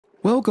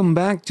Welcome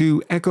back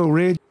to Echo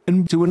Ridge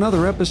and to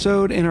another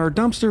episode in our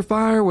dumpster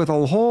fire with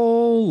a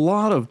whole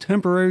lot of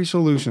temporary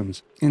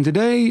solutions. And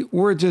today,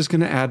 we're just going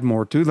to add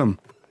more to them.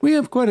 We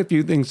have quite a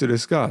few things to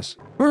discuss.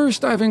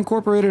 First, I've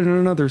incorporated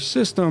another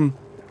system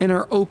in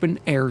our open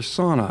air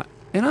sauna,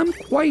 and I'm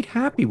quite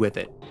happy with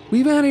it.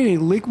 We've added a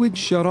liquid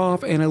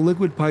shutoff and a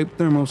liquid pipe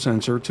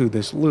thermosensor to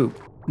this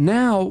loop.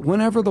 Now,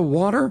 whenever the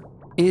water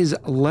is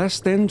less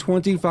than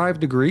 25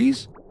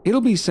 degrees,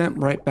 it'll be sent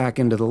right back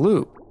into the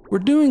loop. We're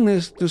doing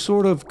this to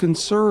sort of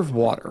conserve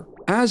water.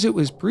 As it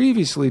was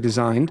previously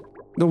designed,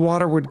 the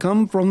water would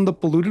come from the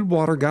polluted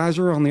water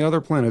geyser on the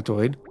other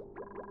planetoid,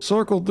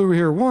 circle through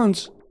here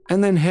once,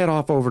 and then head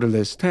off over to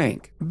this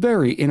tank.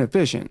 Very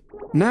inefficient.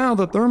 Now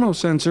the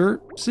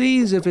thermosensor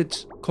sees if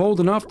it's cold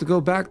enough to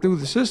go back through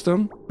the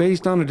system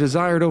based on a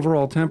desired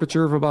overall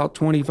temperature of about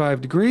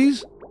 25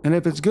 degrees, and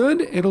if it's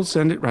good, it'll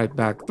send it right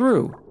back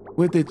through,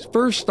 with its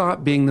first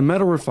stop being the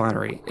metal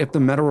refinery. If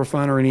the metal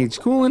refinery needs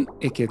coolant,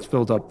 it gets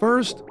filled up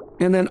first,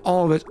 and then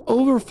all of its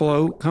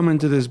overflow come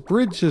into this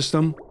bridge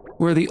system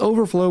where the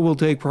overflow will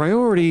take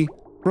priority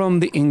from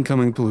the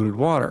incoming polluted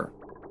water.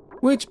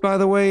 Which, by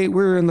the way,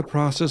 we're in the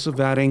process of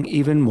adding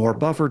even more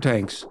buffer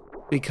tanks.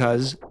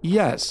 Because,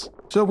 yes.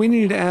 So we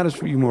need to add a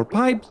few more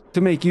pipes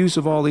to make use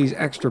of all these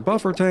extra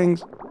buffer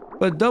tanks,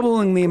 but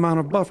doubling the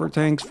amount of buffer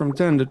tanks from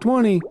 10 to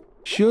 20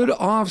 should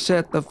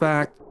offset the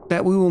fact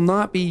that we will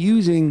not be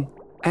using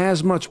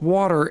as much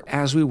water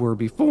as we were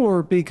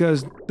before,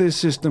 because this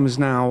system is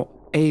now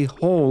a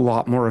whole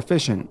lot more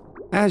efficient.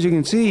 As you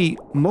can see,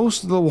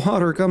 most of the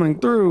water coming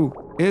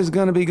through is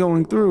going to be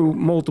going through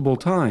multiple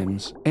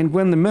times. And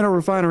when the metal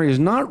refinery is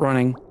not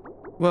running,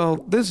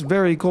 well, this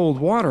very cold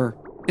water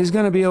is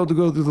going to be able to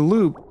go through the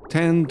loop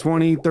 10,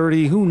 20,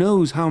 30, who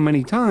knows how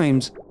many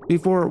times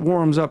before it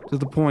warms up to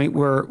the point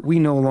where we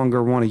no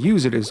longer want to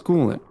use it as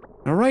coolant.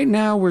 Now, right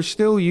now, we're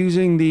still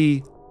using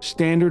the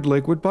standard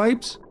liquid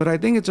pipes, but I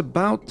think it's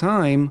about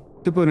time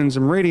to put in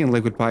some radiant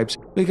liquid pipes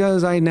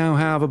because I now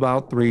have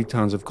about 3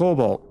 tons of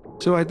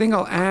cobalt. So I think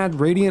I'll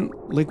add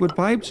radiant liquid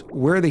pipes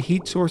where the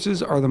heat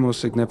sources are the most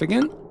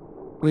significant,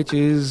 which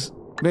is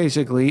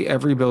basically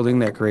every building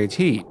that creates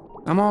heat.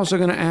 I'm also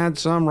going to add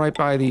some right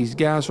by these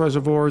gas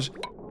reservoirs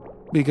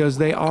because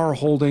they are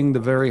holding the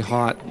very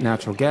hot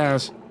natural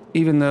gas,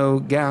 even though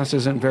gas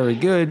isn't very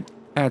good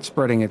at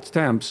spreading its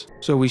temps,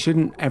 so we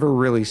shouldn't ever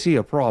really see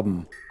a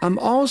problem. I'm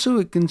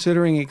also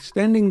considering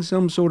extending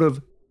some sort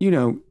of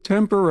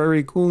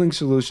temporary cooling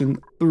solution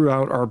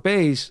throughout our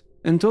base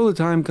until the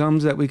time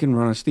comes that we can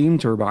run a steam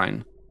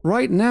turbine.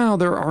 Right now,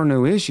 there are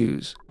no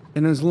issues,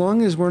 and as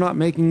long as we're not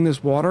making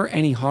this water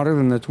any hotter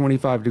than the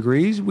 25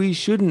 degrees, we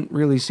shouldn't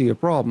really see a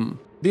problem.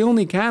 The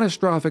only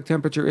catastrophic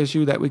temperature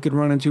issue that we could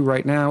run into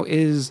right now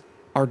is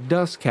our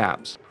dust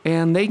caps,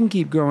 and they can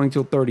keep growing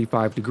till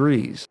 35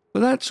 degrees.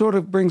 But that sort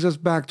of brings us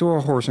back to our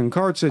horse and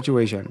cart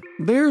situation.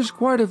 There's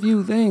quite a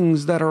few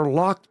things that are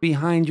locked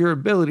behind your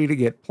ability to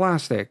get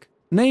plastic,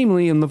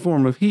 namely in the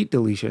form of heat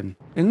deletion.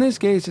 In this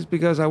case, it's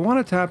because I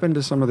want to tap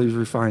into some of these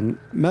refined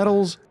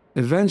metals.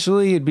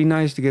 Eventually, it'd be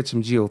nice to get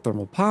some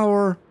geothermal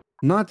power.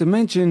 Not to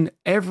mention,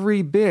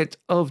 every bit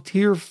of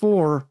Tier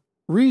 4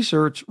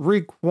 research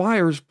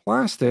requires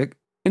plastic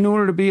in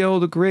order to be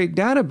able to create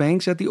data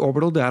banks at the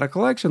Orbital Data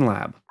Collection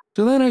Lab.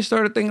 So then I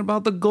started thinking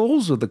about the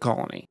goals of the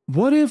colony.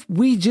 What if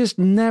we just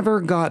never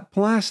got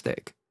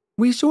plastic?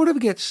 We sort of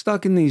get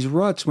stuck in these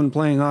ruts when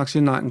playing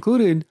Oxygen Not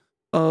Included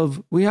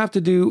of we have to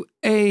do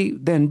A,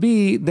 then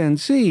B, then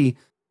C,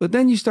 but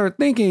then you start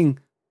thinking,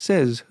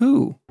 says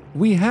who?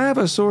 We have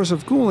a source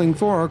of cooling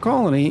for our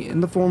colony in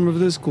the form of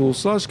this cool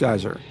slush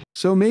geyser.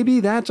 So maybe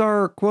that's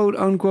our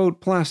quote-unquote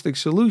plastic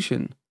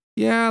solution.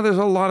 Yeah, there's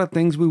a lot of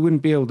things we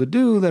wouldn't be able to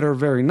do that are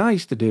very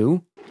nice to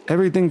do.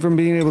 Everything from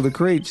being able to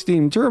create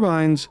steam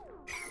turbines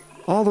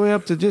all the way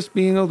up to just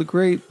being able to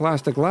create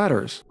plastic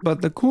ladders.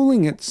 But the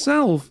cooling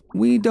itself,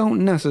 we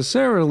don't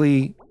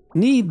necessarily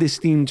need the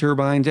steam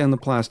turbines and the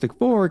plastic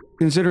for,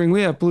 considering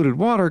we have polluted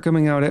water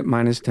coming out at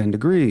minus 10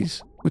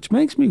 degrees. Which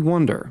makes me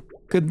wonder,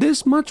 could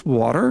this much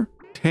water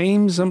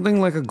tame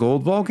something like a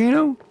gold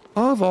volcano?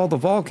 Of all the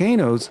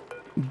volcanoes,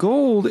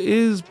 gold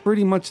is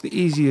pretty much the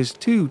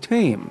easiest to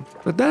tame,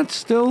 but that's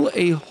still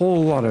a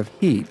whole lot of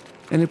heat.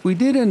 And if we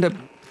did end up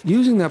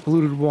using that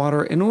polluted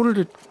water in order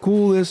to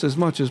cool this as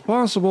much as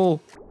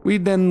possible,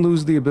 we'd then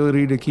lose the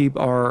ability to keep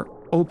our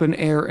open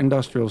air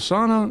industrial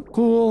sauna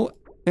cool,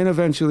 and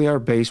eventually our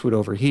base would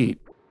overheat.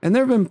 And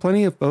there have been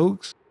plenty of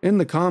folks in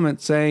the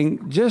comments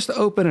saying, just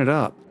open it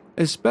up.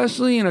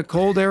 Especially in a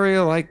cold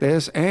area like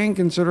this, and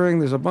considering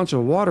there's a bunch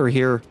of water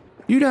here,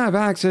 you'd have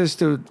access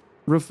to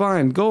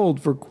refined gold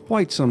for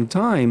quite some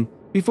time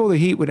before the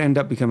heat would end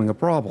up becoming a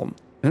problem.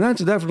 And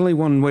that's definitely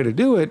one way to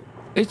do it,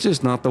 it's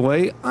just not the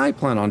way I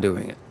plan on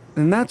doing it.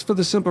 And that's for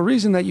the simple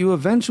reason that you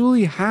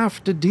eventually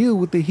have to deal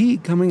with the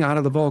heat coming out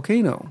of the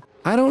volcano.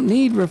 I don't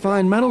need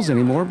refined metals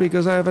anymore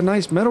because I have a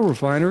nice metal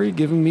refinery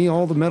giving me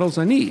all the metals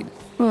I need.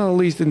 Well, at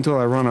least until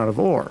I run out of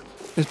ore.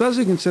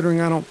 Especially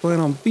considering I don't plan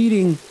on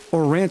feeding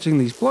or ranching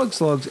these plug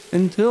slugs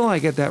until I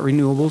get that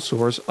renewable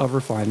source of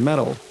refined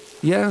metal.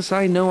 Yes,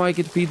 I know I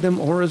could feed them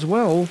ore as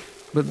well,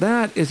 but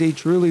that is a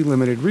truly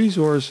limited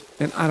resource,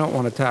 and I don't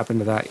want to tap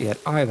into that yet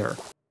either.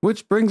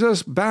 Which brings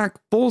us back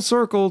full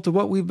circle to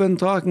what we've been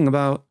talking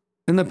about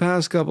in the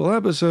past couple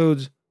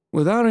episodes.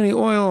 Without any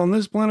oil on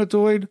this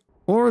planetoid,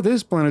 or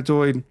this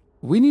planetoid,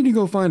 we need to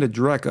go find a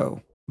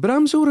Dreco. But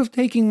I'm sort of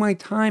taking my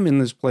time in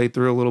this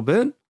playthrough a little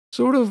bit,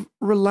 sort of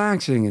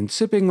relaxing and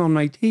sipping on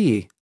my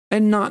tea,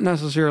 and not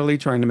necessarily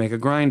trying to make a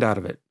grind out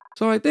of it.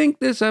 So I think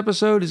this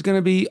episode is going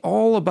to be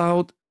all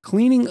about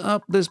cleaning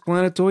up this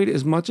planetoid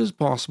as much as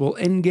possible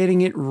and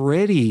getting it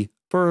ready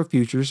for a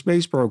future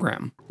space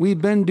program.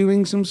 We've been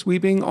doing some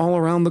sweeping all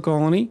around the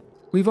colony.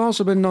 We've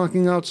also been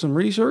knocking out some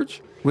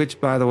research,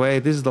 which, by the way,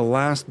 this is the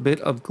last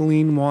bit of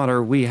clean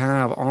water we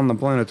have on the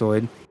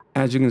planetoid.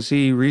 As you can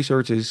see,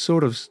 research is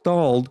sort of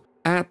stalled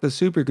at the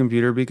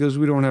supercomputer because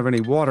we don't have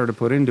any water to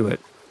put into it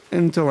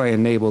until I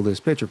enable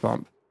this pitcher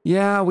pump.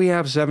 Yeah, we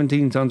have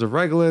 17 tons of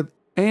regolith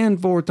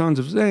and 4 tons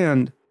of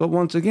sand, but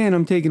once again,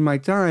 I'm taking my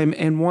time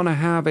and want to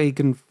have a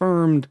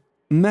confirmed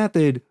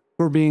method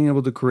for being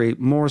able to create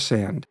more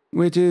sand,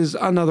 which is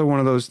another one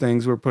of those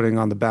things we're putting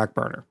on the back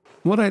burner.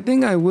 What I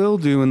think I will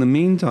do in the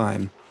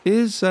meantime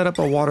is set up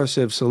a water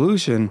sieve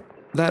solution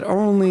that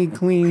only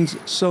cleans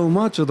so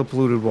much of the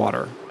polluted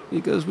water,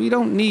 because we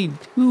don't need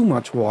too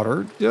much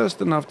water,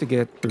 just enough to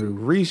get through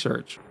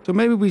research. So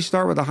maybe we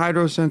start with a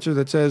hydro sensor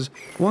that says,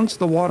 once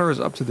the water is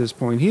up to this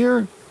point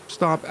here,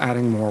 stop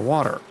adding more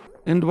water.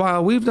 And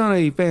while we've done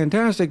a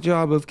fantastic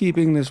job of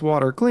keeping this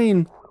water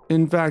clean,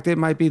 in fact it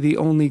might be the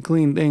only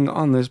clean thing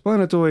on this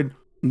planetoid,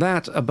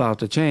 that's about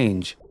to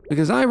change.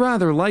 Because I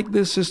rather like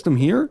this system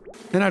here,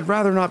 and I'd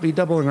rather not be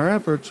doubling our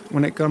efforts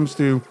when it comes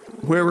to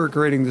where we're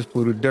creating this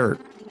polluted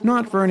dirt.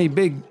 Not for any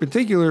big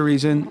particular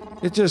reason,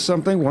 it's just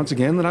something, once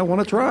again, that I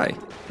want to try.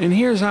 And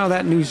here's how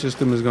that new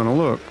system is going to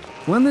look.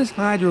 When this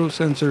hydro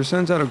sensor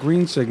sends out a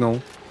green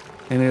signal,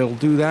 and it'll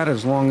do that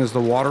as long as the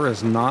water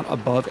is not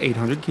above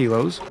 800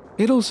 kilos,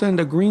 it'll send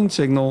a green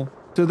signal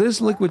to this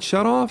liquid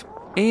shutoff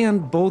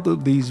and both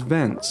of these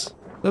vents.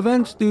 The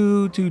vents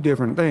do two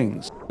different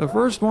things. The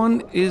first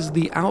one is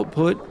the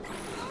output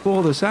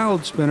for the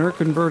salad spinner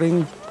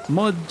converting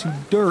mud to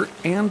dirt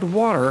and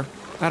water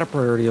at a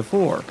priority of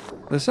 4.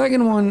 The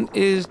second one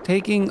is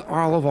taking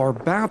all of our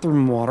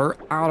bathroom water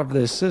out of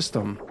this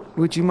system,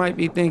 which you might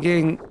be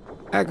thinking,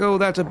 Echo,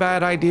 that's a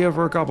bad idea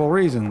for a couple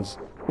reasons.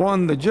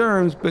 1, the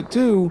germs, but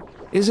 2,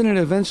 isn't it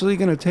eventually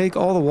going to take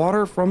all the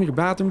water from your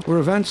bathroom where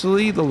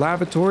eventually the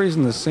lavatories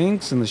and the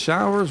sinks and the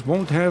showers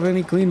won't have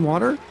any clean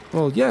water?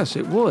 Well, yes,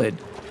 it would.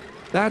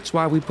 That's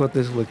why we put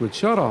this liquid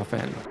shutoff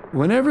in.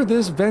 Whenever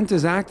this vent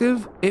is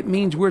active, it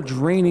means we're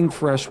draining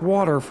fresh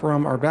water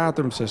from our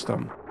bathroom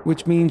system,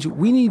 which means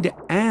we need to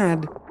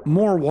add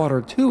more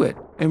water to it.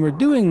 And we're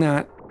doing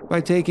that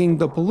by taking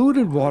the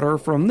polluted water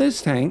from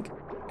this tank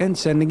and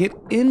sending it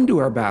into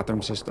our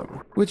bathroom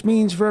system, which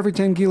means for every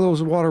 10 kilos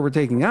of water we're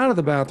taking out of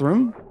the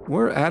bathroom,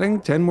 we're adding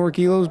 10 more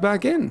kilos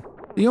back in.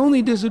 The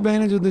only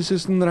disadvantage of the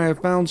system that I have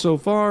found so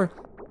far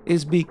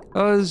is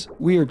because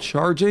we are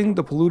charging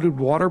the polluted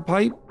water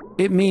pipe,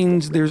 it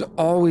means there's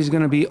always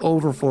going to be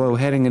overflow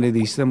heading into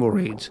these thimble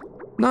reeds.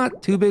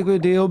 Not too big of a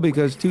deal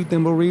because 2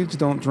 thimble reeds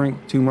don't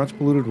drink too much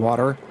polluted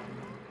water,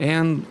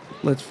 and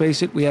let's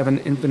face it, we have an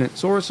infinite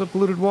source of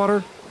polluted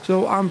water,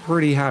 so I'm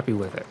pretty happy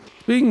with it.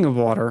 Speaking of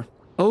water,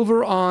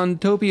 over on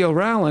Topio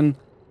Rallin,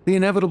 the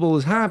inevitable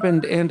has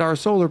happened and our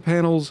solar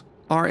panels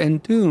are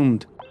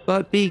entombed.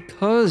 But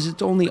because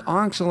it's only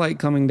oxalite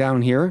coming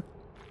down here,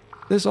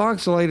 this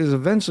oxalite is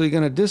eventually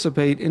going to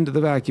dissipate into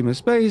the vacuum of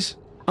space,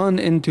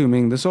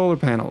 unentombing the solar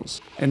panels.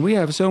 And we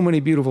have so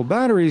many beautiful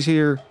batteries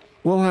here,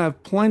 we'll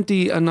have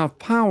plenty enough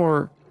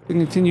power to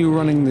continue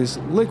running this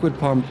liquid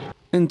pump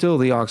until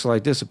the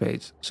oxalite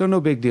dissipates. So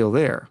no big deal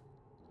there.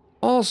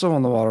 Also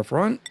on the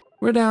waterfront,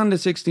 we're down to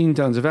 16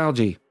 tons of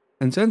algae.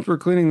 And since we're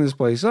cleaning this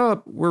place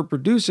up, we're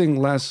producing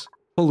less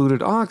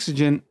polluted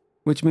oxygen,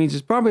 which means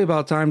it's probably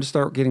about time to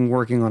start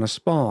working on a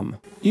SPOM.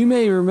 You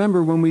may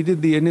remember when we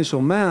did the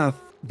initial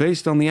math,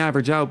 based on the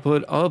average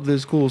output of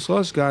this cool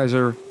slush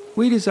geyser,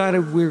 we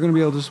decided we were going to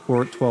be able to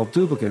support 12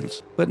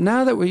 duplicants. But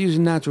now that we're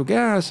using natural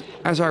gas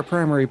as our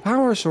primary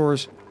power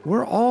source,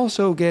 we're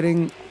also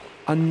getting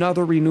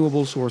another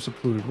renewable source of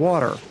polluted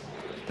water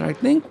that I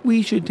think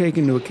we should take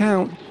into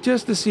account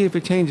just to see if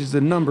it changes the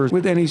numbers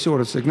with any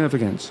sort of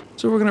significance.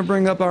 So we're going to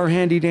bring up our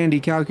handy dandy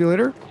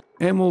calculator,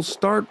 and we'll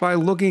start by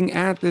looking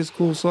at this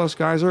cool slush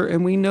geyser,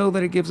 and we know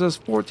that it gives us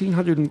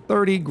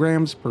 1430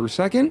 grams per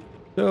second.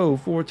 So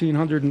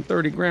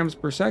 1430 grams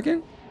per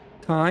second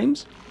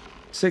times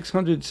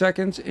 600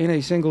 seconds in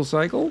a single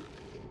cycle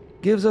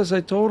gives us a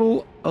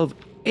total of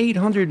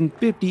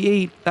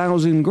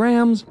 858,000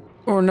 grams,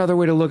 or another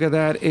way to look at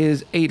that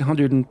is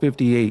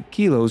 858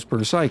 kilos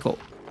per cycle.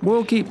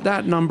 We'll keep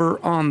that number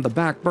on the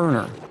back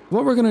burner.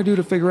 What we're going to do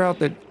to figure out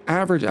the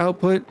average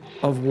output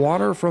of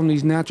water from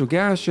these natural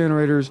gas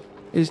generators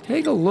is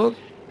take a look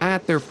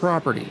at their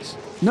properties.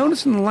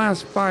 Notice in the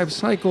last 5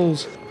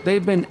 cycles,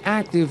 they've been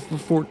active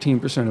for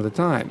 14% of the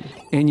time.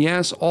 And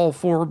yes, all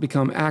 4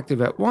 become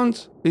active at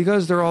once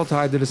because they're all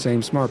tied to the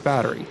same smart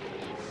battery.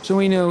 so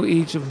we know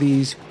each of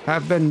these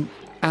have been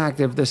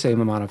active the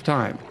same amount of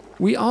time.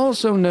 We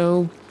also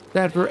know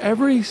that for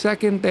every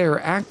second they are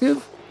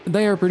active,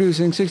 they are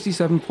producing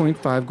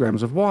 67.5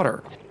 grams of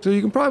water. So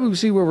you can probably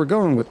see where we're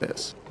going with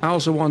this. I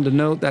also wanted to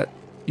note that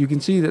you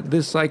can see that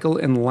this cycle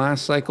and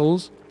last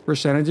cycle's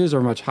percentages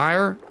are much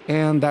higher,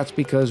 and that's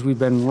because we've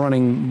been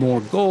running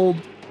more gold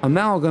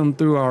amalgam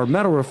through our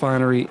metal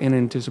refinery in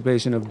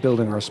anticipation of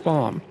building our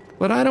SPOM.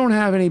 But I don't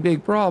have any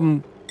big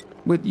problem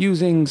with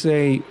using,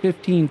 say,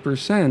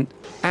 15%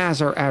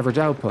 as our average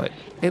output,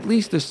 at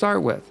least to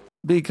start with,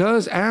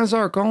 because as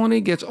our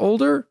colony gets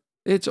older,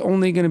 it's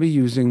only going to be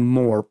using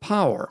more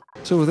power.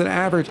 So with an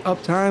average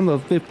uptime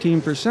of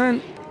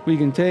 15%, we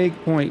can take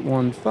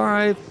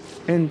 0.15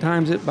 and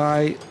times it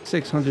by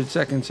 600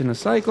 seconds in a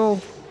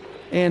cycle,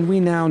 and we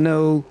now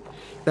know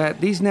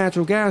that these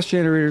natural gas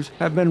generators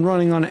have been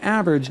running on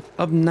average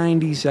of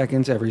 90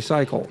 seconds every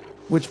cycle.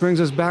 Which brings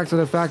us back to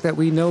the fact that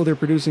we know they're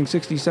producing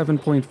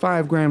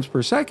 67.5 grams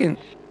per second.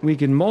 We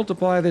can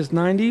multiply this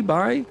 90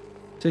 by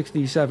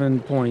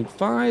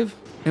 67.5,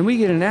 and we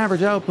get an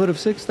average output of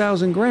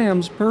 6,000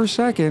 grams per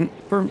second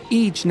from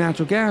each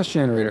natural gas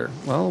generator.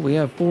 Well, we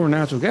have 4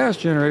 natural gas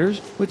generators,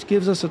 which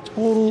gives us a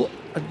total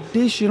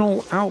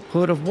additional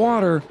output of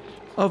water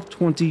of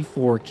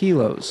 24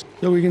 kilos.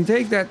 So we can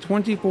take that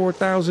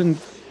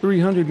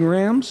 24,300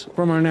 grams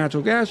from our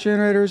natural gas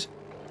generators,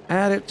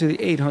 add it to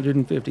the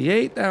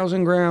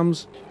 858,000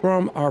 grams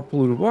from our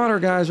polluted water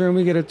geyser, and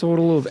we get a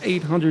total of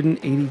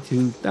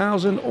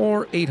 882,000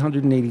 or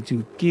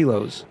 882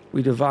 kilos.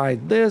 We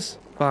divide this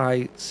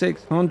by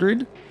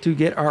 600 to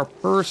get our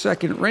per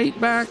second rate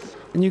back,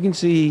 and you can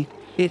see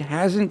it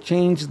hasn't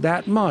changed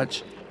that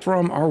much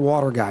from our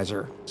water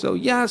geyser. So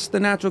yes, the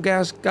natural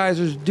gas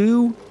geysers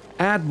do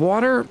add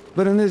water,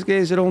 but in this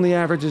case it only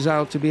averages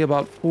out to be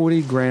about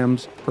 40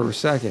 grams per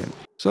second.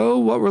 So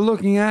what we're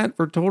looking at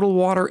for total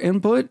water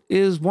input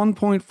is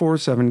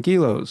 1.47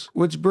 kilos,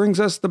 which brings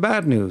us the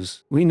bad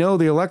news. We know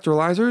the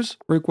electrolyzers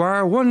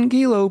require 1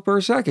 kilo per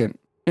second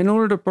in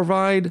order to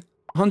provide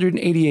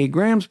 188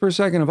 grams per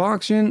second of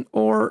oxygen,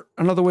 or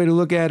another way to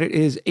look at it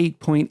is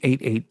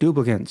 8.88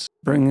 duplicants.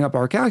 Bringing up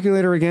our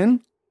calculator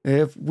again,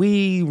 if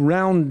we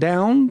round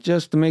down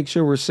just to make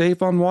sure we're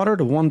safe on water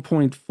to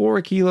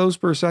 1.4 kilos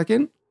per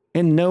second,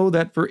 and know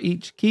that for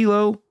each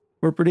kilo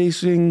we're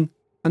producing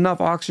enough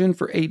oxygen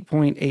for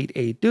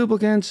 8.88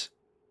 duplicants,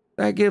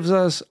 that gives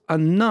us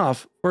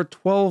enough for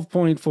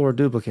 12.4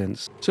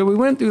 duplicants. So we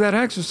went through that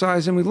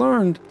exercise and we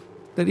learned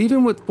that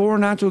even with 4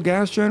 natural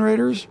gas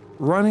generators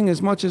running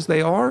as much as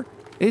they are,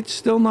 it's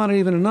still not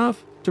even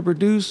enough to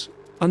produce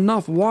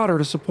enough water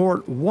to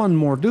support 1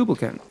 more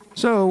duplicant.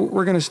 So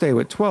we're going to stay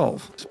with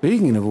 12.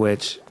 Speaking of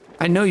which,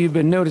 I know you've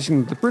been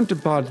noticing that the printer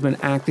pod's been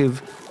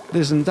active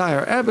this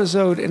entire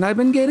episode, and I've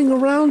been getting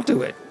around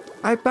to it.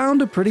 I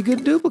found a pretty good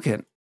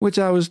duplicant, which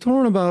I was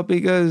torn about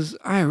because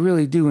I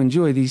really do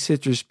enjoy these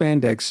citrus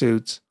spandex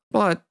suits.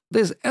 But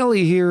this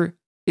Ellie here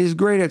is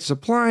great at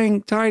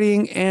supplying,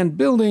 tidying, and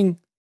building.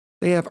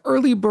 They have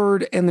early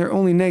bird, and their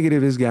only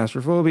negative is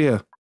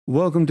gastrophobia.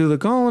 Welcome to the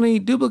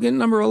colony, duplicant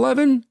number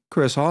 11,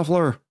 Chris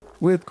Hoffler.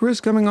 With Chris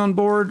coming on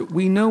board,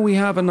 we know we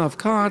have enough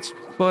cots,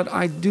 but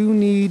I do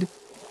need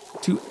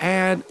to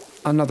add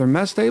another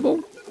mess table,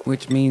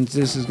 which means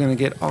this is going to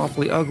get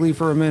awfully ugly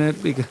for a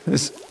minute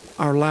because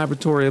our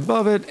laboratory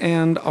above it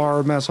and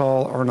our mess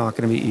hall are not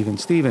going to be even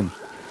Steven.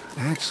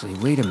 Actually,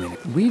 wait a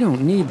minute. We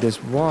don't need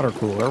this water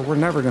cooler. We're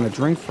never going to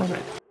drink from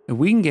it. And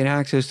we can get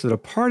access to the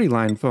party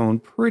line phone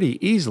pretty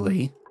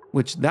easily,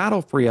 which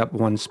that'll free up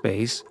 1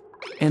 space.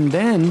 And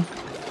then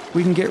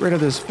we can get rid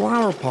of this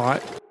flower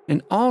pot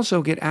and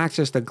also get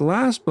access to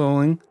glass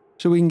bowling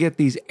so we can get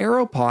these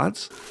arrow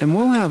pots, and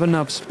we'll have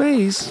enough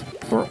space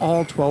for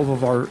all 12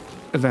 of our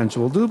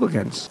eventual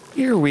duplicants.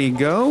 Here we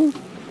go.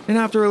 And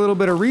after a little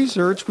bit of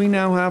research, we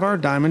now have our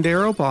diamond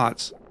arrow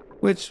pots,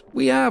 which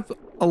we have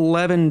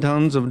 11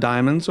 tons of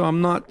diamonds, so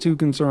I'm not too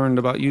concerned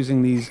about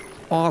using these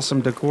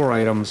awesome decor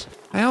items.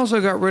 I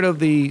also got rid of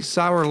the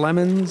sour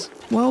lemons,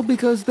 well,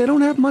 because they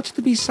don't have much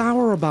to be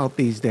sour about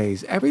these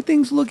days.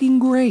 Everything's looking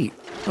great.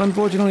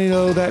 Unfortunately,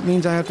 though, that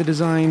means I have to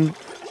design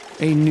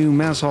a new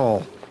mess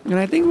hall. And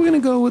I think we're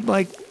going to go with,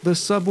 like, the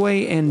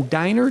Subway and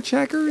diner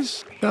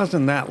checkers.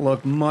 Doesn't that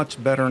look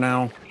much better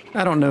now?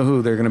 I don't know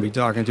who they're going to be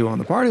talking to on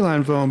the party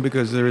line phone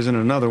because there isn't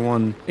another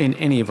one in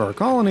any of our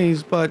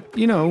colonies, but,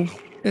 you know,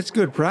 it's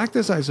good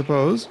practice, I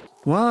suppose.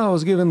 While I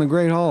was giving the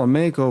Great Hall a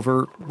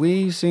makeover,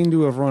 we seem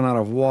to have run out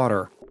of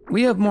water.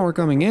 We have more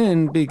coming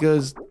in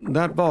because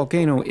that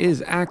volcano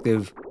is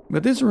active,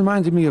 but this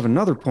reminded me of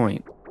another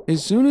point.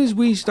 As soon as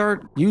we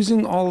start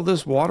using all of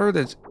this water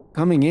that's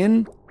coming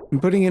in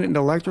and putting it into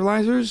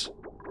electrolyzers,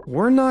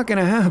 we're not going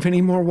to have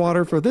any more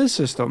water for this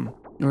system,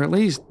 or at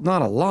least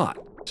not a lot.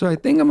 So I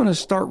think I'm going to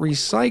start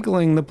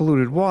recycling the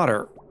polluted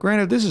water.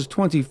 Granted, this is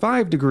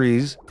 25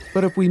 degrees,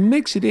 but if we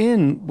mix it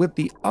in with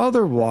the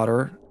other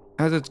water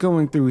as it's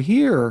going through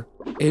here,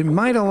 it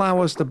might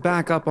allow us to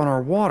back up on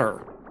our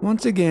water.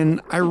 Once again,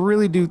 I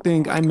really do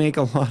think I make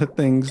a lot of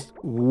things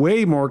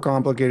way more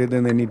complicated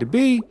than they need to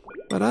be,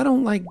 but I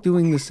don't like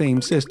doing the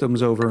same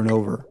systems over and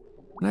over.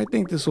 And I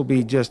think this will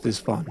be just as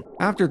fun.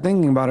 After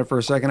thinking about it for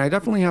a second, I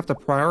definitely have to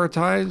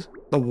prioritize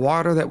the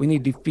water that we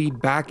need to feed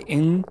back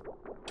in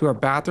to our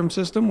bathroom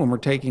system when we're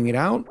taking it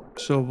out.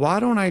 So why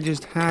don't I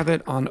just have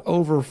it on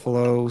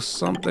overflow,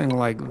 something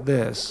like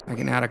this. I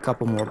can add a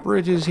couple more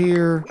bridges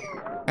here,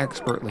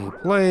 expertly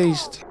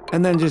placed,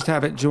 and then just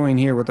have it join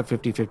here with a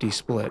 50-50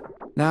 split.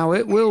 Now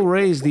it will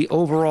raise the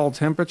overall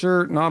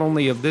temperature, not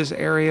only of this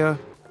area,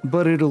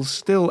 but it'll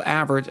still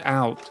average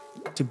out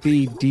to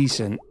be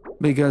decent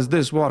because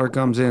this water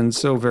comes in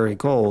so very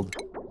cold.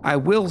 I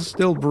will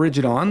still bridge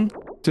it on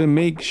to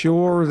make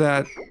sure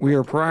that we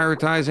are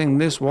prioritizing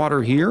this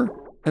water here,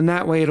 and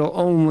that way it'll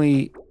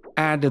only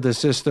add to the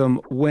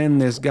system when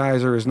this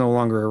geyser is no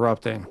longer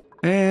erupting.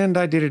 And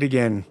I did it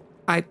again.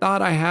 I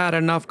thought I had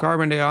enough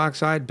carbon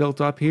dioxide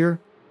built up here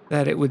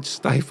that it would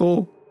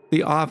stifle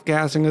the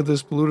off-gassing of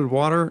this polluted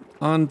water.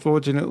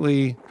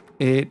 Unfortunately,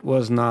 it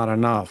was not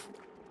enough.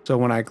 So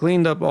when I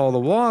cleaned up all the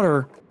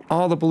water,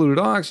 all the polluted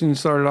oxygen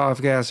started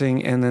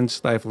off-gassing and then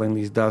stifling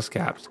these dust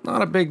caps.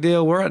 Not a big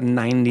deal, we're at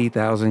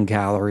 90,000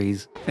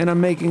 calories. And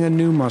I'm making a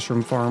new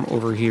mushroom farm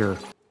over here.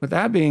 With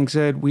that being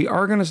said, we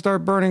are going to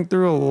start burning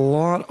through a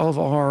lot of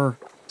our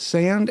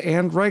sand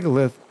and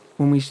regolith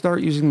when we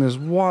start using this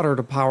water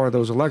to power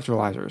those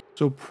electrolyzers.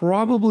 So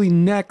probably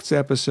next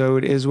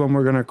episode is when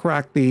we're going to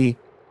crack the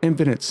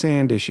infinite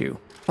sand issue.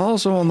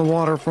 Also on the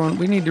waterfront,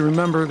 we need to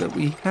remember that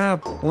we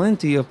have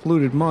plenty of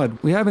polluted mud.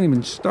 We haven't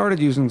even started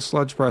using the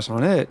sludge press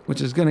on it,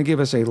 which is going to give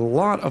us a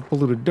lot of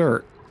polluted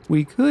dirt.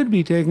 We could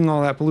be taking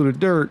all that polluted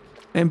dirt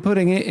and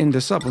putting it into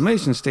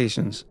sublimation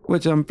stations,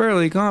 which I'm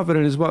fairly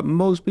confident is what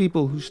most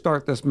people who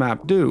start this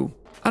map do.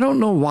 I don't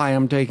know why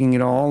I'm taking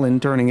it all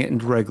and turning it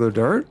into regular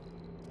dirt.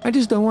 I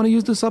just don't want to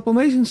use the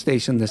sublimation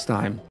station this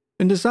time.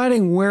 In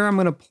deciding where I'm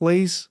going to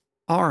place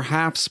our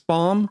half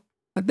SPOM,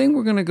 I think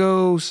we're going to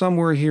go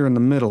somewhere here in the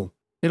middle.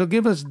 It'll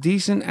give us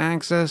decent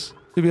access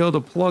to be able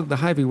to plug the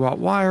heavy watt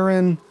wire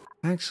in.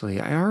 Actually,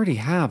 I already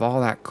have all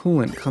that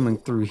coolant coming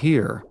through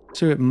here,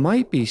 so it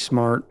might be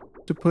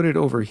smart to put it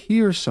over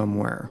here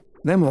somewhere.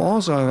 Then we'll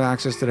also have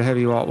access to the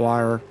heavy watt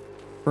wire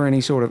for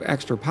any sort of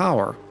extra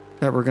power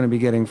that we're going to be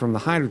getting from the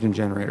hydrogen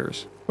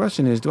generators.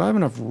 Question is, do I have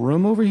enough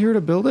room over here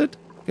to build it?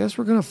 Guess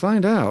we're going to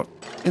find out.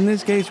 In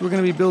this case, we're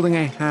going to be building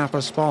a half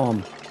a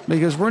SPOM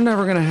because we're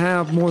never going to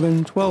have more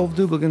than 12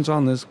 duplicants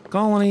on this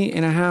colony,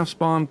 and a half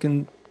SPOM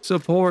can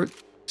support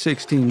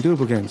 16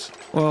 duplicants.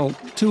 Well,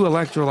 2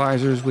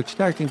 electrolyzers, which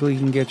technically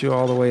can get you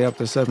all the way up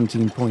to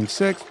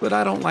 17.6, but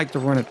I don't like to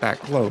run it that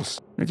close.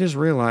 I just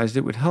realized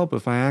it would help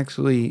if I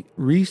actually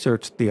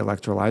researched the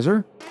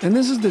electrolyzer. And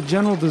this is the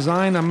general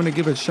design. I'm going to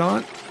give it a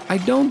shot. I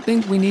don't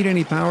think we need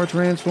any power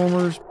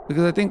transformers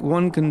because I think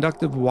 1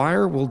 conductive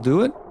wire will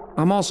do it.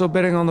 I'm also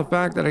betting on the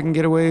fact that I can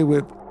get away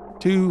with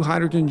 2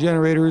 hydrogen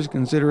generators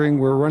considering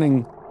we're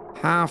running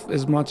half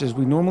as much as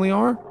we normally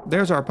are.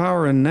 There's our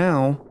power in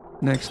now.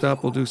 Next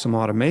up, we'll do some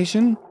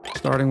automation,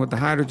 starting with the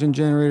hydrogen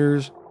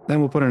generators. Then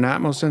we'll put an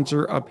Atmos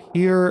sensor up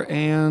here,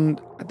 and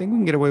I think we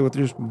can get away with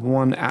just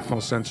 1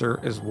 Atmos sensor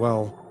as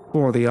well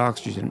for the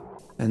oxygen.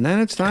 And then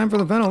it's time for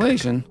the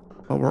ventilation,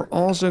 but we're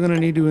also going to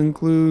need to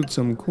include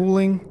some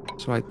cooling.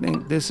 So I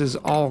think this is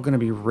all going to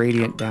be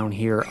radiant down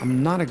here.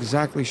 I'm not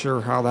exactly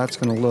sure how that's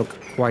going to look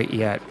quite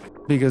yet,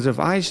 because if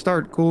I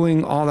start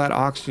cooling all that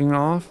oxygen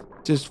off,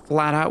 just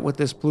flat out with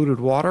this polluted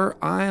water,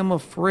 I am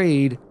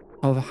afraid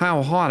of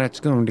how hot it's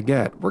going to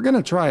get. We're going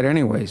to try it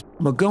anyways,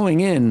 but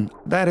going in,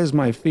 that is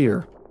my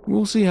fear.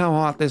 We'll see how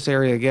hot this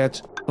area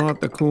gets,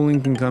 but the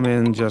cooling can come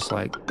in just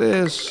like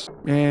this,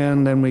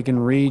 and then we can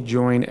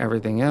rejoin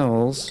everything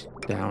else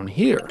down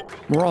here.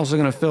 We're also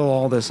going to fill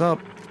all this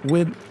up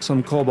with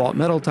some cobalt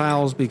metal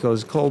tiles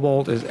because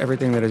cobalt is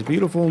everything that is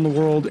beautiful in the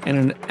world and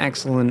an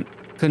excellent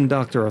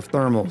conductor of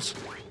thermals,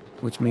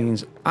 which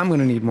means I'm going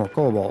to need more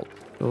cobalt.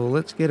 So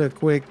let's get a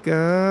quick,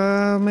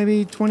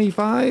 maybe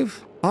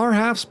 25. Our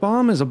half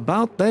SPOM is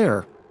about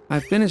there.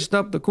 I finished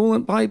up the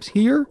coolant pipes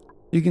here.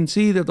 You can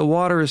see that the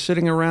water is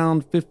sitting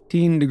around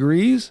 15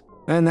 degrees,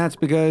 and that's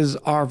because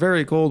our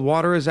very cold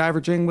water is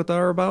averaging with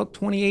our about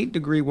 28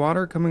 degree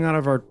water coming out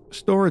of our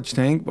storage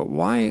tank. But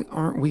why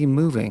aren't we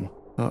moving?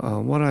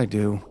 What'd I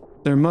do?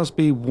 There must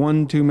be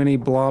 1 too many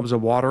blobs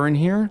of water in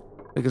here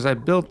because I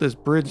built this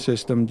bridge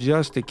system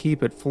just to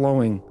keep it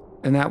flowing,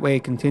 and that way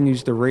it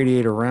continues to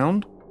radiate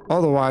around.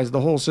 Otherwise,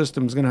 the whole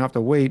system's gonna have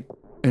to wait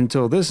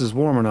until this is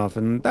warm enough,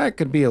 and that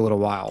could be a little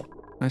while.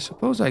 I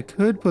suppose I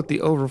could put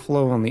the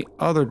overflow on the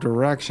other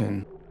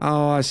direction.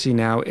 Oh, I see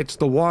now. It's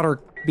the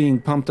water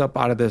being pumped up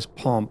out of this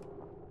pump.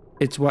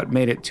 It's what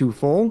made it too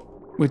full,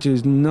 which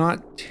is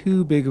not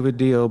too big of a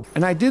deal.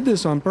 And I did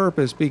this on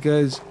purpose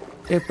because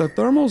if the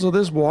thermals of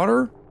this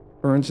water,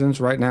 for instance,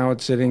 right now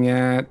it's sitting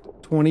at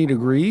 20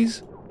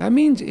 degrees, that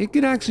means it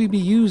could actually be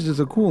used as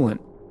a coolant.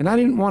 And I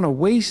didn't want to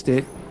waste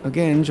it,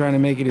 again, trying to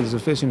make it as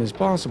efficient as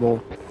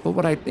possible. But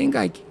what I think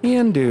I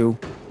can do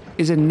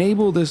is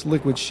enable this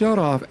liquid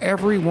shutoff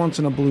every once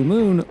in a blue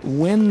moon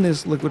when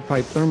this liquid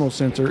pipe thermal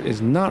sensor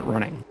is not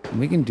running. And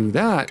we can do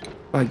that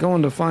by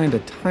going to find a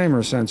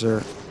timer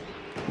sensor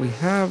we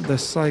have the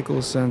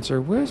cycle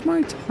sensor. Where's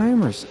my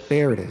timer?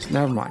 There it is.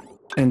 Never mind.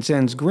 And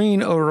since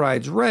green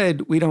overrides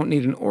red, we don't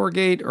need an OR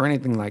gate or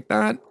anything like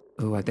that.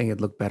 Oh, I think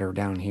it'd look better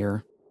down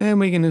here. And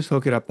we can just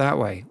hook it up that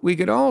way. We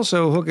could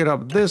also hook it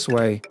up this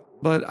way,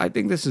 but I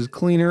think this is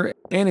cleaner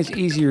and it's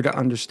easier to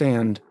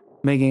understand,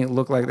 making it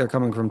look like they're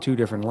coming from two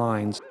different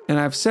lines. And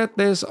I've set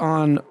this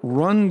on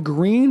run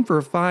green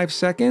for 5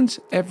 seconds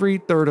every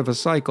third of a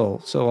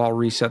cycle. So I'll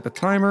reset the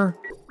timer.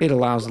 It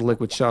allows the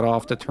liquid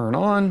shutoff to turn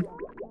on,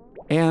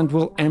 and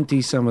we'll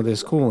empty some of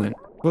this coolant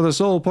for the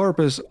sole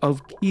purpose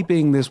of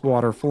keeping this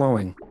water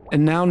flowing.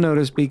 And now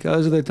notice,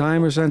 because of the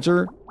timer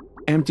sensor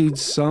emptied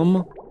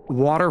some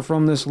water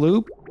from this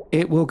loop,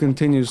 it will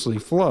continuously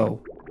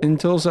flow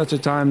until such a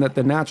time that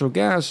the natural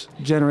gas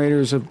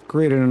generators have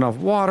created enough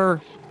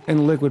water and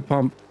the liquid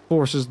pump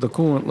forces the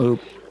coolant loop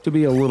to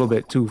be a little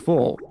bit too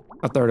full.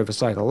 A third of a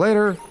cycle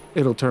later,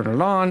 it'll turn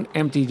it on,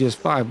 empty just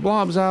 5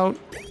 blobs out.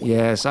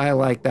 Yes, I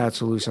like that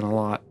solution a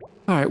lot.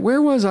 All right,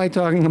 where was I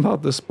talking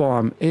about the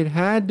SPOM? It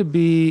had to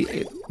be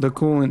the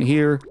coolant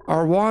here.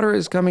 Our water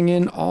is coming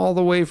in all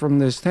the way from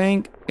this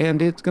tank,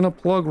 and it's gonna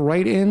plug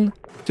right in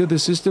to the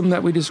system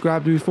that we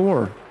described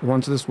before.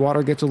 Once this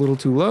water gets a little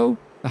too low,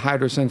 the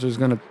hydro sensor is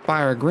gonna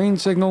fire a green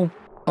signal,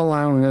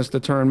 allowing us to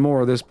turn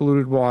more of this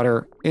polluted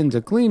water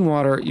into clean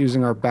water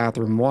using our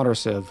bathroom water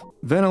sieve.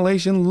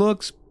 Ventilation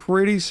looks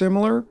pretty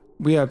similar.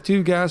 We have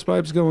 2 gas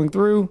pipes going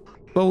through,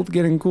 both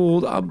getting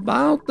cooled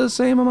about the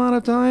same amount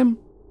of time.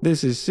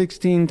 This is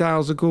 16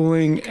 tiles of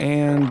cooling,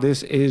 and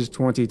this is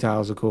 20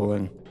 tiles of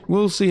cooling.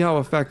 We'll see how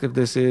effective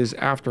this is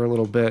after a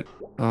little bit.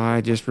 I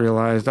just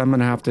realized I'm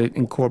gonna have to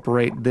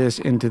incorporate this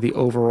into the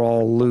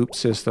overall loop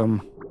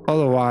system.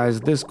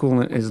 Otherwise, this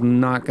coolant is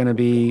not gonna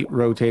be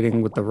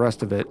rotating with the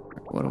rest of it.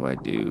 What do I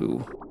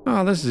do?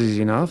 Oh, this is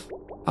easy enough.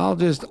 I'll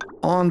just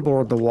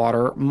onboard the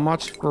water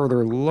much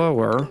further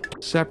lower,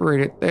 separate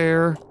it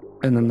there,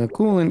 and then the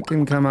coolant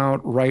can come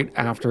out right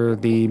after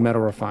the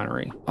metal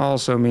refinery.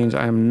 Also means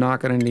I am not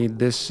going to need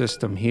this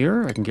system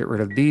here. I can get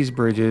rid of these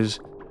bridges,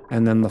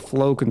 and then the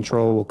flow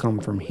control will come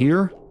from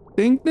here.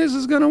 Think this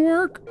is going to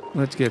work?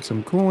 Let's get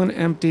some coolant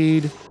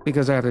emptied,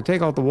 because I have to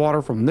take out the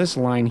water from this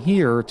line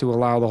here to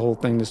allow the whole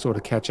thing to sort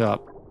of catch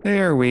up.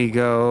 There we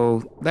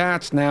go.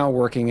 That's now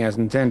working as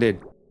intended.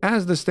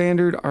 As the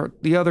standard,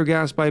 the other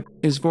gas pipe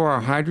is for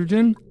our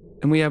hydrogen,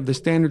 and we have the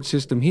standard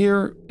system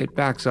here. It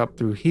backs up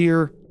through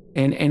here,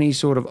 and any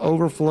sort of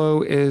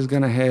overflow is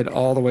going to head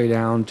all the way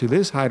down to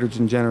this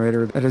hydrogen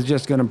generator that is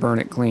just going to burn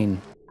it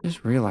clean.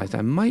 Just realized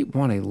I might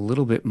want a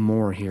little bit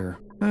more here.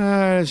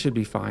 It should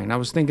be fine. I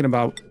was thinking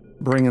about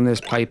bringing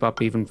this pipe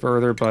up even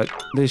further, but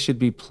this should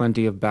be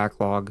plenty of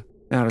backlog.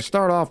 Now, to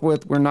start off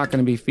with, we're not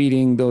going to be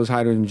feeding those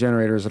hydrogen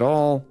generators at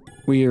all.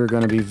 We are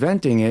going to be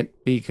venting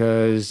it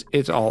because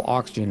it's all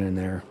oxygen in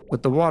there.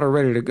 With the water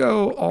ready to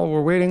go, all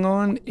we're waiting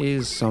on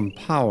is some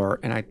power,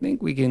 and I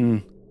think we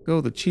can go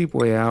the cheap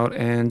way out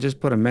and just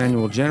put a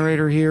manual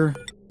generator here.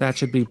 That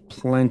should be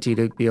plenty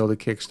to be able to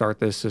kickstart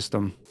this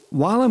system.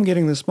 While I'm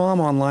getting the SPOM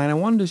online, I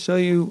wanted to show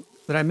you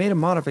that I made a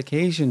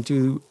modification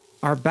to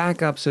our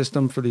backup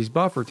system for these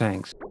buffer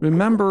tanks.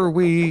 Remember,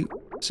 we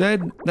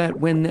said that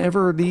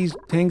whenever these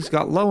tanks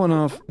got low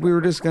enough, we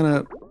were just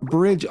gonna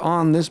bridge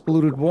on this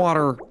polluted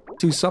water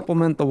to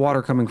supplement the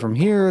water coming from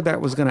here.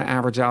 That was gonna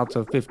average out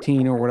to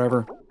 15 or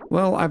whatever.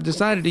 Well, I've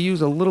decided to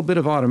use a little bit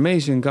of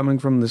automation coming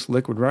from this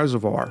liquid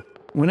reservoir.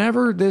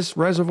 Whenever this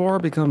reservoir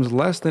becomes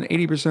less than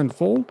 80%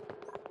 full,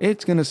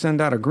 it's going to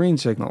send out a green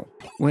signal.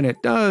 When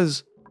it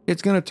does,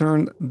 it's going to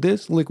turn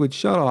this liquid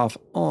shutoff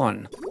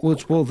on,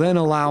 which will then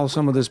allow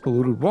some of this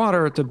polluted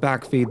water to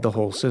backfeed the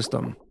whole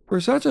system.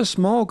 For such a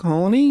small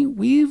colony,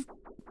 we've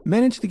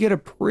managed to get a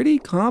pretty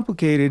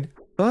complicated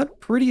but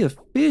pretty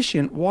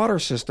efficient water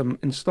system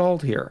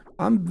installed here.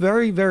 I'm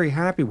very, very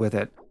happy with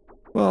it.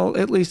 Well,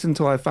 at least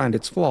until I find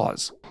its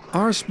flaws.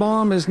 Our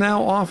SPOM is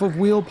now off of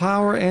wheel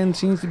power and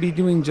seems to be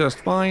doing just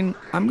fine.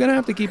 I'm gonna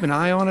have to keep an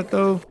eye on it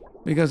though,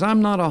 because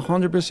I'm not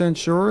 100%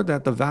 sure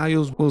that the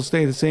values will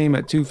stay the same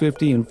at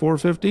 250 and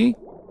 450,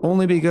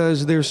 only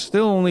because there's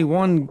still only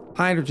 1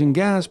 hydrogen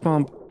gas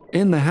pump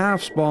in the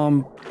half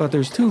SPOM, but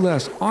there's 2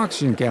 less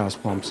oxygen gas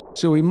pumps.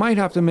 So we might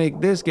have to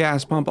make this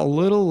gas pump a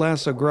little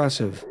less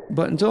aggressive.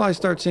 But until I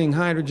start seeing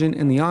hydrogen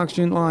in the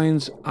oxygen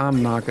lines,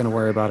 I'm not gonna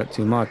worry about it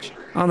too much.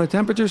 On the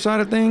temperature side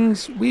of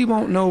things, we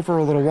won't know for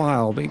a little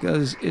while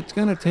because it's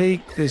going to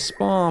take this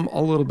SPOM a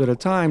little bit of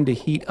time to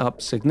heat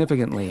up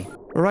significantly.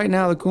 But right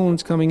now the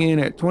coolant's coming in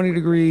at 20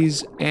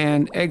 degrees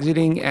and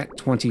exiting at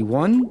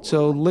 21,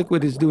 so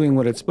liquid is doing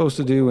what it's supposed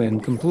to do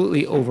and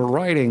completely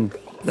overriding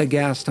the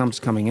gas dumps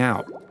coming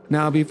out.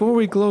 Now before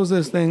we close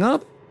this thing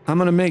up, I'm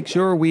going to make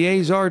sure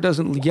Weazar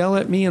doesn't yell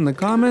at me in the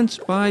comments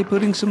by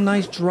putting some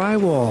nice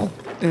drywall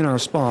in our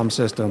SPOM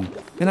system.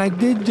 And I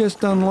did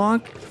just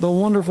unlock the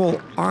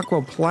wonderful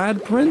aqua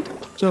plaid print,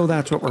 so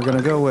that's what we're going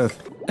to go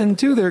with. And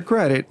to their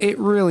credit, it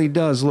really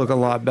does look a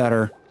lot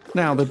better.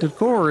 Now the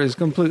decor is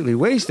completely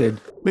wasted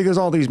because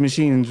all these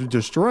machines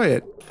destroy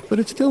it, but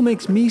it still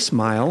makes me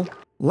smile.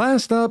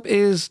 Last up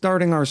is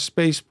starting our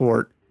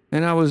spaceport.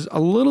 And I was a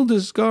little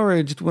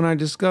discouraged when I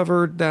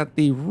discovered that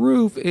the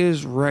roof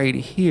is right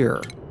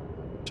here.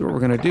 So what we're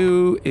going to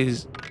do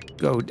is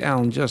go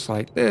down just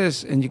like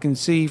this, and you can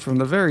see from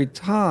the very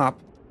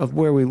top of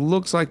where we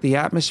looks like the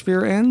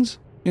atmosphere ends,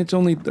 it's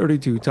only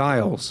 32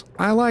 tiles.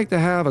 I like to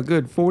have a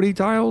good 40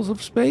 tiles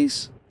of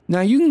space.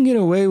 Now you can get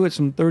away with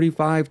some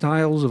 35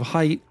 tiles of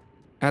height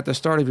at the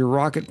start of your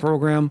rocket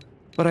program,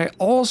 but I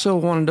also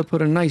wanted to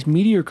put a nice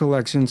meteor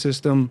collection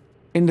system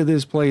into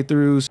this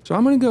playthrough, so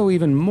I'm going to go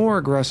even more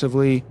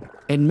aggressively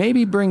and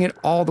maybe bring it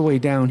all the way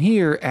down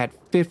here at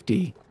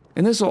 50.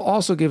 And this will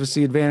also give us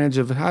the advantage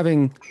of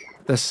having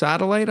the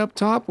satellite up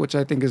top, which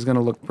I think is going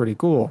to look pretty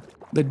cool.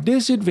 The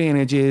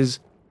disadvantage is,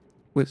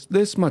 with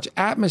this much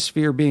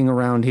atmosphere being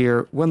around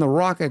here, when the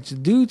rockets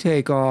do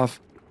take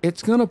off,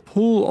 it's going to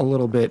pull a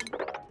little bit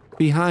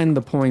behind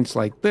the points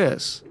like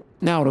this.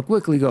 Now it'll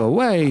quickly go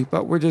away,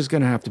 but we're just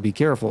going to have to be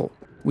careful.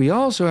 We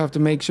also have to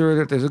make sure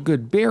that there's a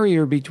good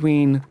barrier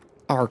between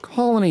our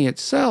colony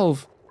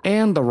itself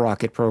and the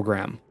rocket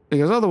program,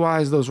 because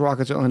otherwise those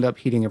rockets will end up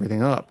heating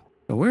everything up.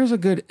 But where's a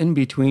good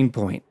in-between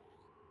point?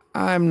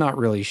 I'm not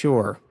really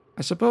sure.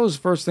 I suppose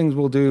first things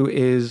we'll do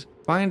is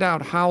find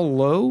out how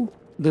low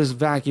this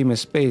vacuum of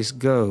space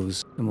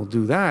goes, and we'll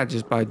do that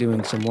just by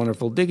doing some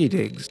wonderful diggy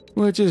digs,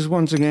 which is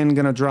once again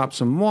going to drop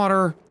some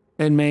water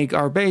and make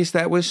our base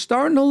that was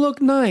starting to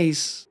look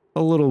nice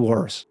a little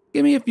worse.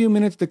 Give me a few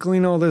minutes to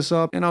clean all this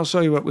up, and I'll show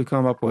you what we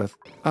come up with.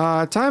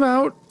 Time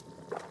out.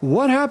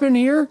 What happened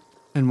here?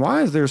 And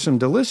why is there some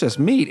delicious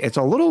meat? It's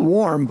a little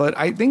warm, but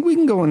I think we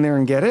can go in there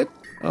and get it.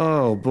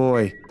 Oh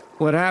boy.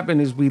 What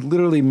happened is we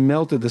literally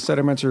melted the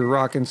sedimentary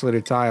rock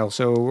insulated tile,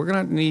 so we're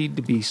gonna need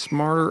to be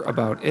smarter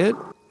about it.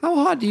 How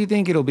hot do you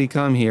think it'll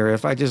become here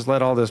if I just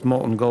let all this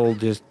molten gold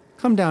just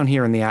come down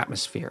here in the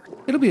atmosphere?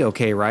 It'll be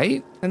okay,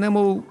 right? And then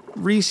we'll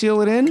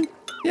reseal it in?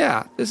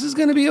 Yeah, this is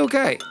gonna be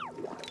okay.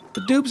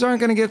 The dupes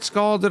aren't gonna get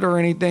scalded or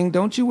anything,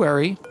 don't you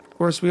worry. Of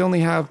course, we only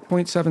have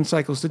 0.7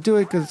 cycles to do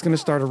it because it's gonna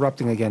start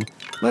erupting again.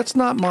 Let's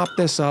not mop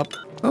this up.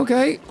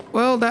 Okay,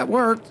 well, that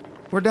worked.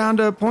 We're down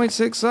to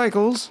 0.6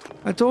 cycles.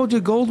 I told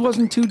you gold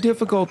wasn't too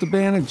difficult to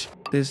manage.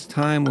 This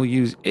time we'll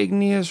use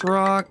igneous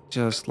rock,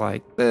 just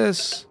like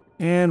this.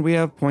 And we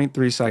have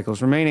 0.3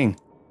 cycles remaining.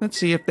 Let's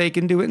see if they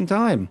can do it in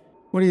time.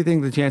 What do you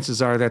think the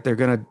chances are that they're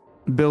gonna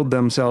build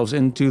themselves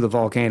into the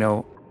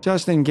volcano?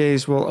 Just in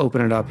case, we'll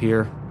open it up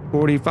here.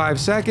 45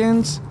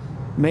 seconds.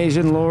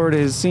 Majan Lord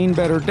has seen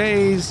better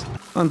days.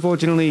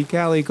 Unfortunately,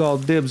 Callie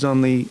called dibs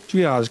on the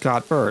triage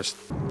cot first.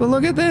 But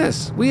look at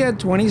this. We had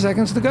 20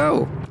 seconds to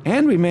go.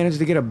 And we managed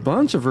to get a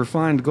bunch of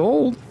refined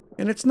gold.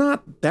 And it's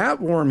not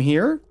that warm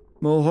here.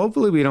 Well,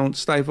 hopefully we don't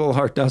stifle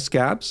our dust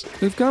caps.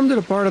 We've come to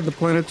the part of the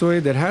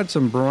planetoid that had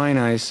some brine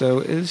ice, so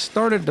it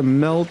started to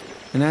melt.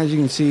 And as you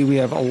can see, we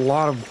have a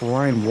lot of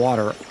brine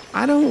water.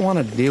 I don't want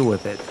to deal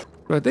with it.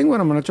 So I think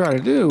what I'm going to try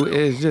to do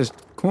is just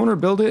corner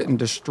build it and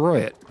destroy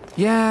it.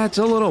 Yeah, it's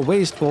a little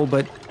wasteful,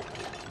 but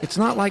it's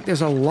not like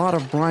there's a lot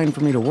of brine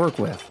for me to work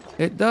with.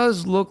 It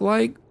does look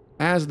like,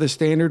 as the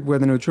standard where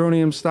the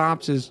neutronium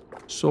stops is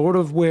sort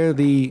of where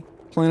the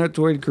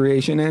planetoid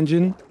creation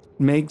engine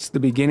makes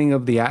the beginning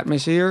of the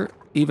atmosphere,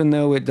 even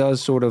though it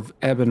does sort of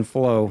ebb and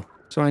flow.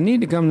 So I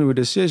need to come to a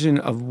decision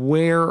of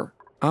where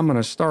I'm going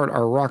to start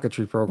our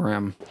rocketry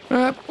program.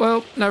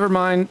 Well, never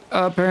mind.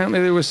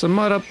 Apparently there was some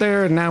mud up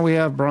there, and now we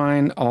have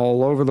brine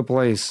all over the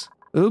place.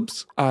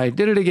 Oops, I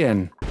did it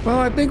again. Well,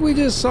 I think we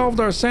just solved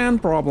our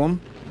sand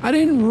problem. I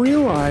didn't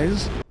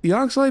realize the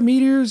oxide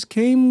meteors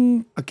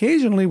came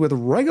occasionally with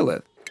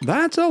regolith.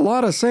 That's a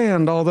lot of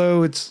sand,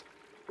 although it's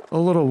a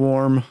little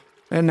warm,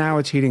 and now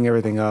it's heating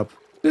everything up.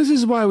 This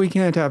is why we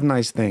can't have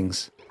nice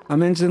things.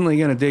 I'm instantly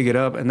going to dig it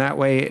up, and that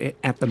way,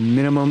 at the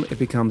minimum, it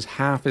becomes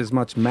half as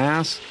much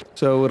mass,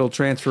 so it'll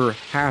transfer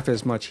half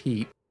as much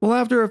heat. Well,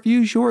 after a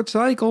few short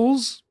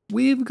cycles,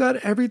 we've got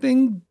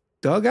everything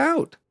dug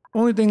out.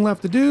 Only thing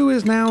left to do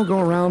is now go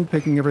around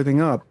picking everything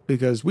up,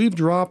 because we've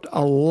dropped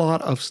a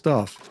lot of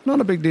stuff.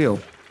 Not a big deal.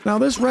 Now,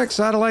 this wrecked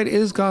satellite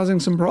is causing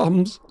some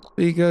problems,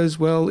 because,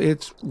 well,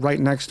 it's right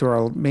next to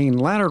our main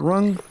ladder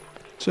rung,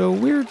 so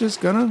we're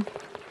just gonna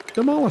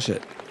demolish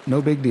it.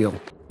 No big deal.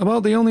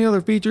 About the only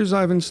other features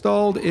I've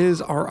installed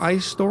is our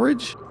ice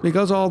storage.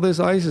 Because all this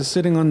ice is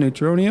sitting on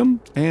neutronium,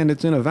 and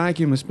it's in a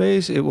vacuum of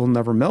space, it will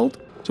never melt.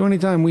 So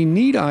anytime we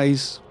need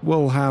ice,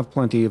 we'll have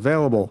plenty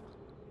available.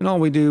 And all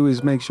we do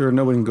is make sure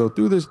nobody can go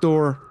through this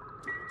door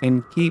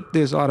and keep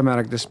this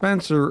automatic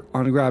dispenser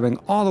on grabbing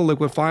all the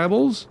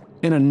liquefiables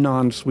in a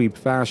non-sweep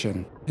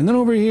fashion. And then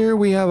over here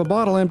we have a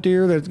bottle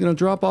emptier that's going to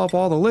drop off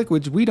all the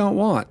liquids we don't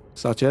want,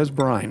 such as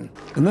brine.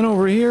 And then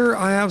over here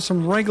I have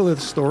some regolith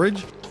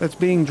storage that's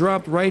being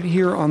dropped right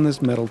here on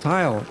this metal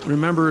tile.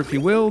 Remember, if you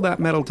will, that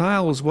metal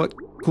tile is what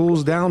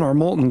cools down our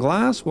molten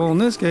glass. Well, in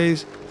this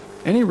case,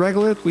 any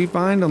regolith we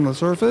find on the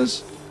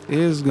surface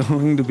is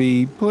going to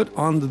be put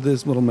onto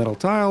this little metal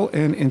tile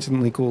and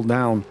instantly cooled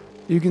down.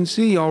 You can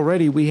see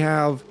already we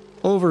have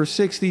over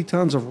 60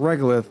 tons of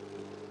regolith,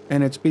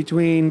 and it's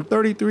between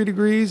 33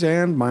 degrees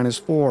and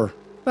 -4.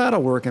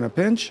 That'll work in a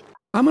pinch.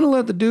 I'm going to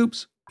let the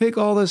dupes pick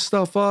all this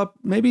stuff up,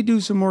 maybe do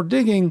some more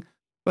digging,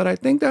 but I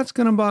think that's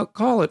going to about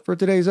call it for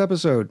today's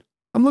episode.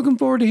 I'm looking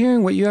forward to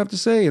hearing what you have to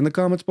say in the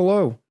comments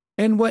below,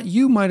 and what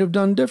you might have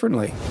done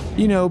differently.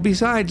 You know,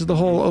 besides the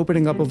whole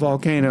opening up a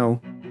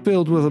volcano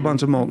filled with a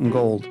bunch of molten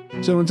gold.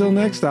 So until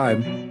next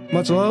time,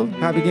 much love,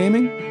 happy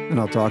gaming, and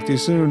I'll talk to you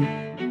soon.